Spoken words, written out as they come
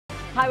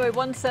Highway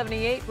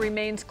 178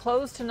 remains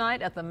closed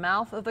tonight at the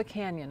mouth of the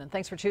canyon. And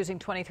thanks for choosing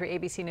 23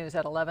 ABC News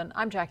at 11.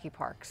 I'm Jackie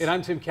Parks. And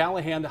I'm Tim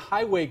Callahan. The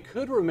highway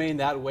could remain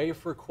that way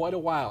for quite a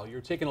while.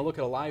 You're taking a look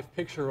at a live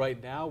picture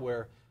right now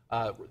where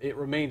it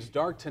remains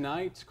dark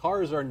tonight.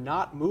 Cars are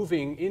not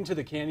moving into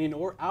the canyon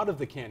or out of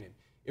the canyon.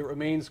 It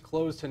remains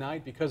closed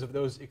tonight because of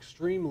those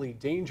extremely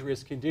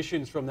dangerous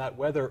conditions from that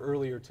weather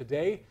earlier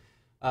today.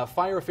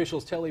 Fire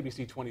officials tell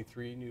ABC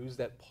 23 News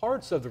that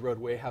parts of the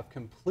roadway have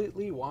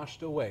completely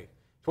washed away.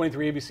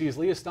 23 ABC's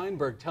Leah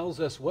Steinberg tells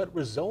us what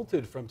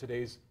resulted from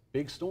today's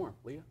big storm.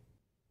 Leah?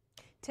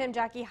 Tim,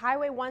 Jackie,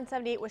 Highway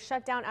 178 was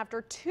shut down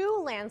after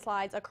 2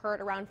 landslides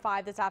occurred around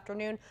 5 this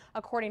afternoon,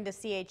 according to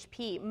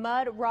CHP.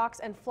 Mud, rocks,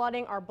 and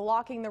flooding are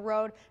blocking the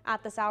road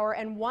at this hour,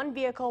 and one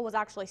vehicle was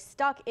actually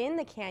stuck in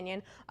the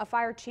canyon. A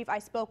fire chief I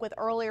spoke with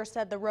earlier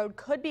said the road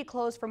could be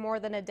closed for more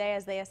than a day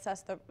as they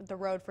assess the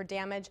road for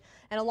damage.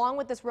 And along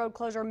with this road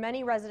closure,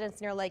 many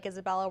residents near Lake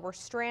Isabella were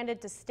stranded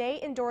to stay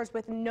indoors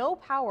with no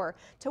power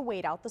to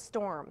wait out the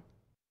storm.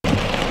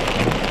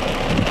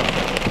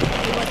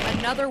 It was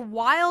another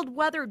wild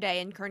weather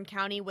day in Kern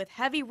County with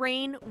heavy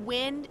rain,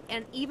 wind,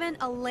 and even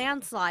a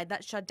landslide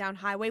that shut down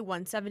Highway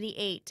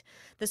 178.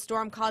 The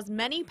storm caused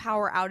many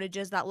power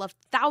outages that left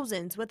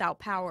thousands without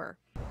power.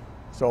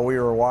 So we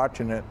were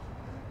watching it,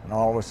 and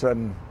all of a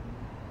sudden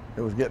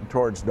it was getting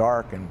towards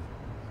dark, and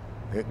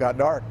it got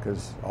dark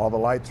because all the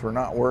lights were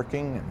not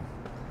working, and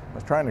I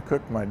was trying to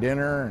cook my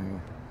dinner.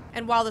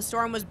 And while the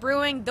storm was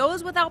brewing,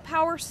 those without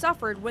power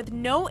suffered with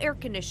no air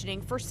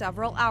conditioning for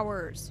several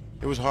hours.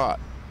 It was hot.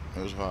 It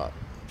was hot,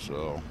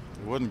 so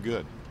it wasn't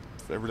good.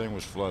 Everything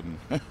was flooding.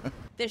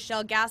 This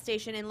Shell gas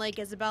station in Lake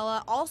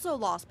Isabella also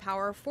lost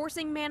power,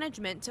 forcing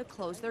management to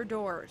close their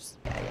doors.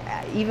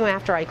 Even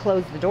after I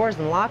closed the doors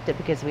and locked it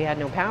because we had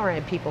no power, I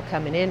had people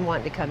coming in,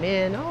 wanting to come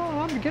in. Oh,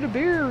 I'm going to get a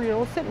beer,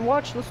 sit and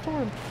watch the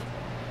storm.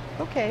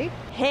 Okay.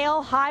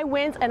 Hail, high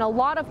winds, and a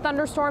lot of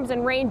thunderstorms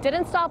and rain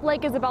didn't stop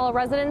Lake Isabella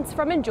residents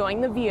from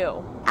enjoying the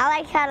view.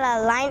 I like how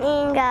the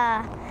lightning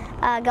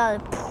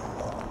goes.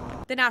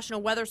 The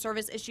National Weather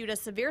Service issued a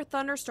severe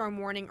thunderstorm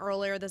warning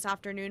earlier this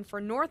afternoon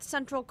for north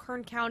central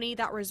Kern County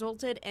that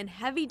resulted in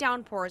heavy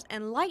downpours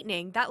and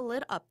lightning that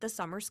lit up the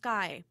summer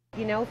sky.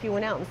 If you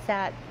went out and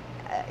sat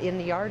in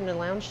the yard in a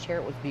lounge chair,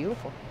 it was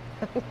beautiful.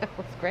 That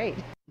was great.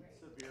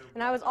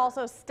 And I was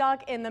also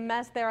stuck in the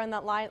mess there in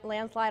that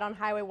landslide on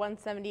Highway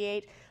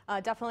 178.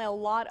 Definitely a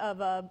lot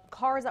of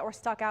cars that were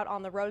stuck out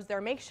on the roads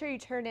there. Make sure you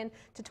turn in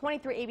to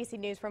 23 ABC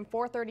News from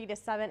 4:30 to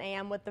 7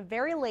 a.m. with the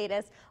very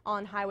latest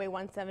on Highway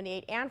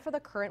 178 and for the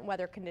current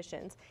weather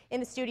conditions. In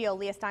the studio,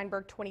 Leah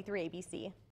Steinberg, 23 ABC.